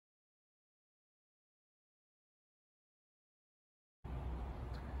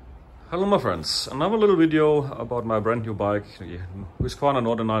Hello my friends, another little video about my brand new bike, the Husqvarna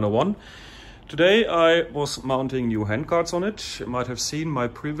Norden 901. Today I was mounting new handguards on it. You might have seen my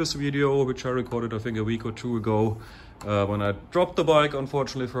previous video, which I recorded I think a week or two ago, when I dropped the bike,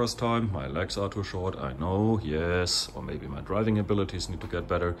 unfortunately first time. My legs are too short, I know, yes, or maybe my driving abilities need to get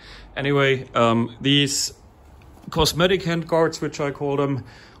better. Anyway, these cosmetic handguards, which I call them,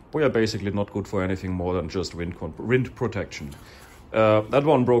 we are basically not good for anything more than just wind protection. That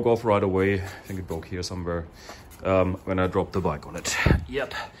one broke off right away. I think it broke here somewhere when I dropped the bike on it.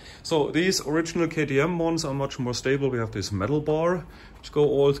 Yep. So these original KTM ones are much more stable. We have this metal bar which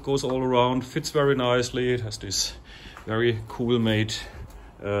goes all around, fits very nicely. It has this very cool made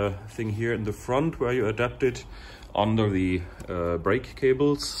thing here in the front where you adapt it under the brake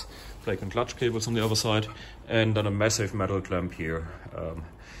cables, brake and clutch cables on the other side, and then a massive metal clamp here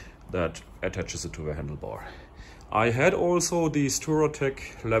that attaches it to the handlebar. I had also these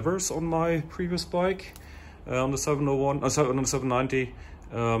Turotech levers on my previous bike, on the 790,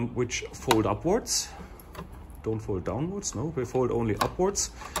 which fold upwards. Don't fold downwards, no, they fold only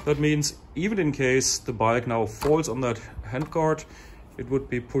upwards. That means even in case the bike now falls on that handguard, it would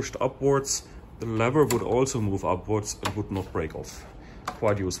be pushed upwards. The lever would also move upwards and would not break off.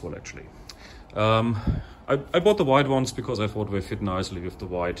 Quite useful actually. I bought the white ones because I thought they fit nicely with the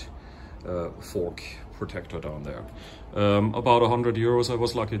white fork protector down there. About 100 euros. I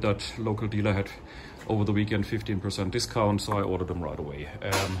was lucky that local dealer had over the weekend 15% discount, so I ordered them right away.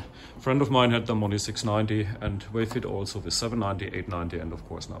 A friend of mine had them on his 690 and they fit also with 790, 890 and of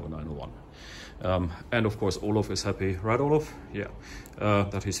course now a 901. And of course Olaf is happy, right Olaf? Yeah,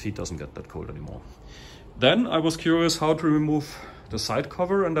 that his feet doesn't get that cold anymore. Then I was curious how to remove the side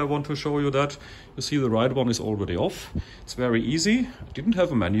cover, and I want to show you that. You see the right one is already off. It's very easy. I didn't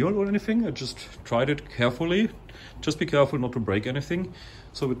have a manual or anything. I just tried it carefully. Just be careful not to break anything.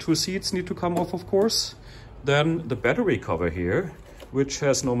 So the two seats need to come off, of course. Then the battery cover here, which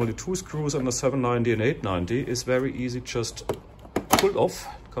has normally two screws on the 790 and 890, is very easy, just pulled off.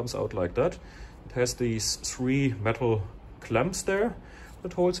 It comes out like that. It has these three metal clamps there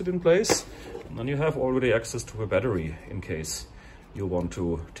that holds it in place. And then you have already access to a battery in case you want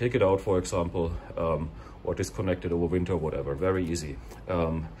to take it out, for example, or disconnect it over winter, whatever. Very easy.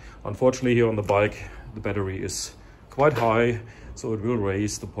 Unfortunately, here on the bike, the battery is quite high, so it will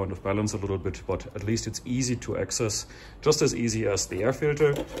raise the point of balance a little bit, but at least it's easy to access, just as easy as the air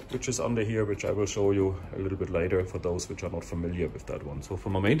filter, which is under here, which I will show you a little bit later for those which are not familiar with that one. So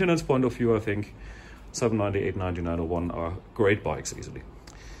from a maintenance point of view, I think 790, 890, 901 are great bikes easily.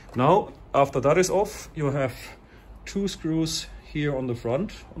 Now, after that is off, you have two screws here on the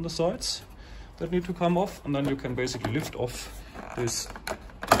front, on the sides, that need to come off, and then you can basically lift off this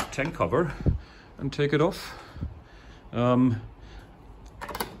tank cover and take it off. Of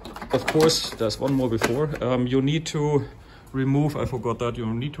course, there's one more before. You need to remove, I forgot that, you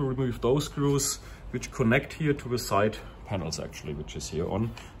need to remove those screws which connect here to the side panels actually, which is here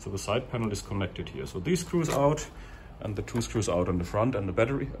on. So the side panel is connected here. So these screws out and the two screws out on the front, and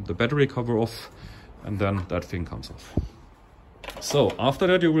the battery cover off, and then that thing comes off. So after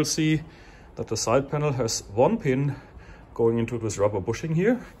that you will see that the side panel has one pin going into this rubber bushing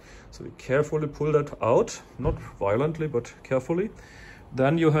here. So you carefully pull that out, not violently, but carefully.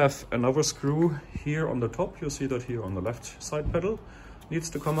 Then you have another screw here on the top. You see that here on the left side pedal needs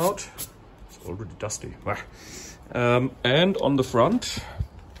to come out. It's already dusty. And on the front,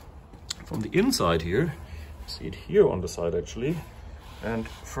 from the inside here, see it here on the side actually, and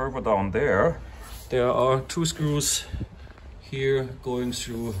further down there are two screws here going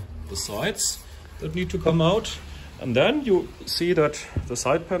through the sides that need to come out. And then you see that the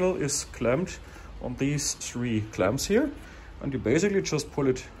side panel is clamped on these three clamps here, and you basically just pull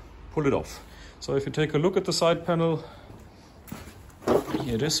it off. So if you take a look at the side panel,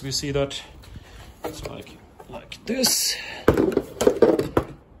 here it is, we see that it's like this.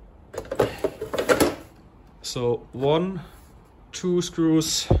 So two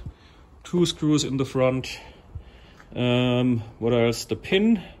screws in the front. What else? The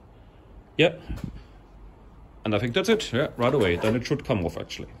pin. Yeah. And I think that's it. Yeah, right away. Then it should come off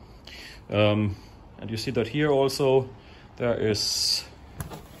actually. And you see that here also there is,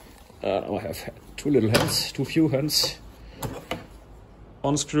 I have two few hands.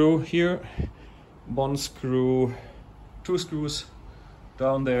 One screw here, one screw, two screws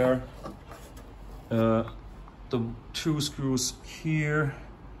down there, the two screws here,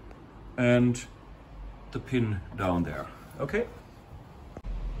 and the pin down there. Okay.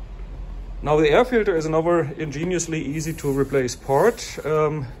 Now the air filter is another ingeniously easy to replace part.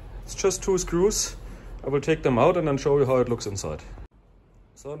 It's just two screws. I will take them out and then show you how it looks inside.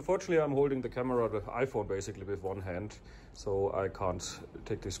 So unfortunately I'm holding the camera, the iPhone basically with one hand, so I can't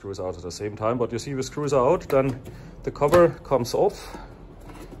take these screws out at the same time. But you see the screws are out, then the cover comes off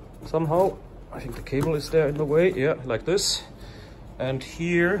somehow. I think the cable is there in the way, yeah, like this. And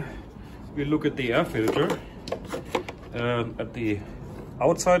here we look at the air filter at the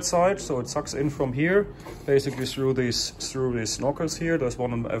outside side, so it sucks in from here, basically through these snorkels here. There's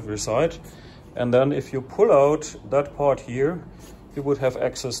one on every side. And then if you pull out that part here, you would have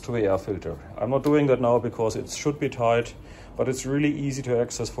access to the air filter. I'm not doing that now because it should be tight, but it's really easy to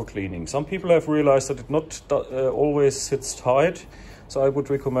access for cleaning. Some people have realized that it not always sits tight, so I would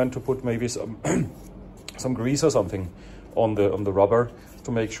recommend to put maybe some some grease or something on the rubber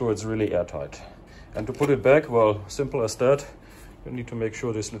to make sure it's really airtight. And to put it back, well, simple as that. You need to make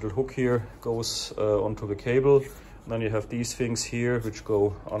sure this little hook here goes onto the cable. And then you have these things here which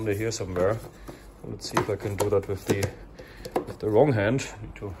go under here somewhere. Let's see if I can do that with the wrong hand. I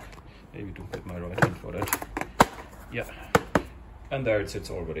need to maybe to get my right hand for that. Yeah, and there it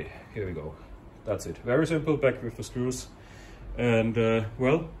sits already. Here we go. That's it. Very simple, back with the screws. And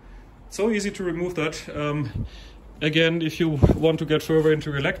well, so easy to remove that. Again, if you want to get further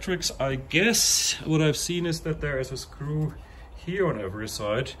into electrics, I guess what I've seen is that there is a screw here on every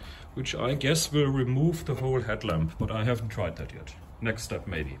side, which I guess will remove the whole headlamp, but I haven't tried that yet. Next step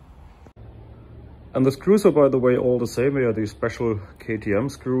maybe. And the screws are, by the way, all the same. They are these special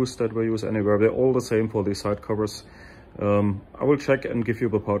KTM screws that we use anywhere. They're all the same for these side covers. I will check and give you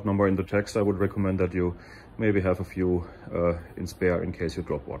the part number in the text. I would recommend that you maybe have a few in spare in case you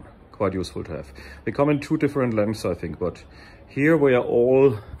drop one. Quite useful to have. They come in 2 different lengths, I think, but here we are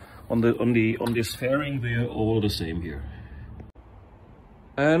all on this fairing. They are all the same here.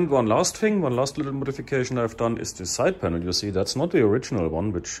 And one last thing, one last little modification I've done is this side panel. You see, that's not the original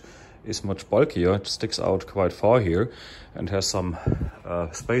one, which is much bulkier. It sticks out quite far here and has some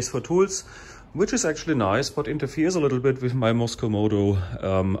space for tools, which is actually nice, but interferes a little bit with my Moto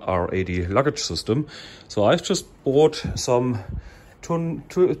R80 luggage system. So I've just bought some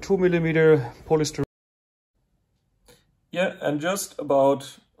 2mm polystyrene. Yeah, and just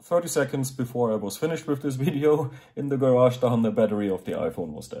about 30 seconds before I was finished with this video in the garage down, the battery of the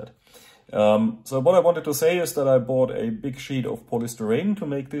iPhone was dead. So what I wanted to say is that I bought a big sheet of polystyrene to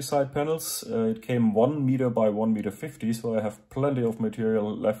make these side panels. It came 1 meter by 1.50 meters, so I have plenty of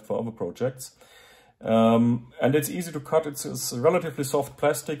material left for other projects. And it's easy to cut. It's relatively soft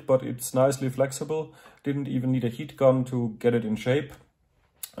plastic, but it's nicely flexible. Didn't even need a heat gun to get it in shape.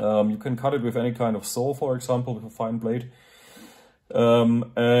 You can cut it with any kind of saw, for example, with a fine blade.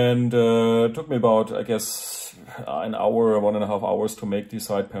 It took me about, I guess, an hour or 1.5 hours to make these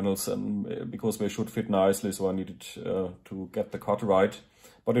side panels, and because they should fit nicely, so I needed to get the cut right,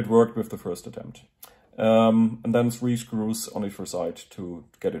 but it worked with the first attempt. And then 3 screws on either side to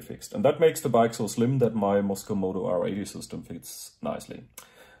get it fixed. And that makes the bike so slim that my Moto R80 system fits nicely.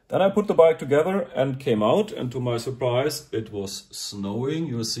 Then I put the bike together and came out, and to my surprise, it was snowing.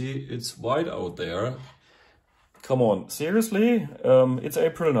 You see, it's white out there. Come on, seriously? It's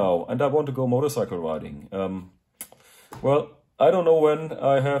April now, and I want to go motorcycle riding. Well, I don't know when.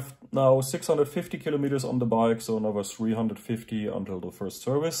 I have now 650 kilometers on the bike, so another 350 until the first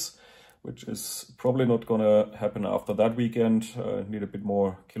service, which is probably not gonna happen after that weekend. I need a bit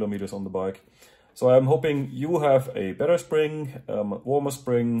more kilometers on the bike. So I'm hoping you have a better spring, warmer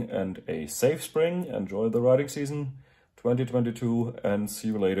spring, and a safe spring. Enjoy the riding season 2022, and see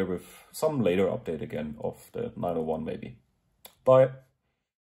you later with some later update again of the 901 maybe. Bye.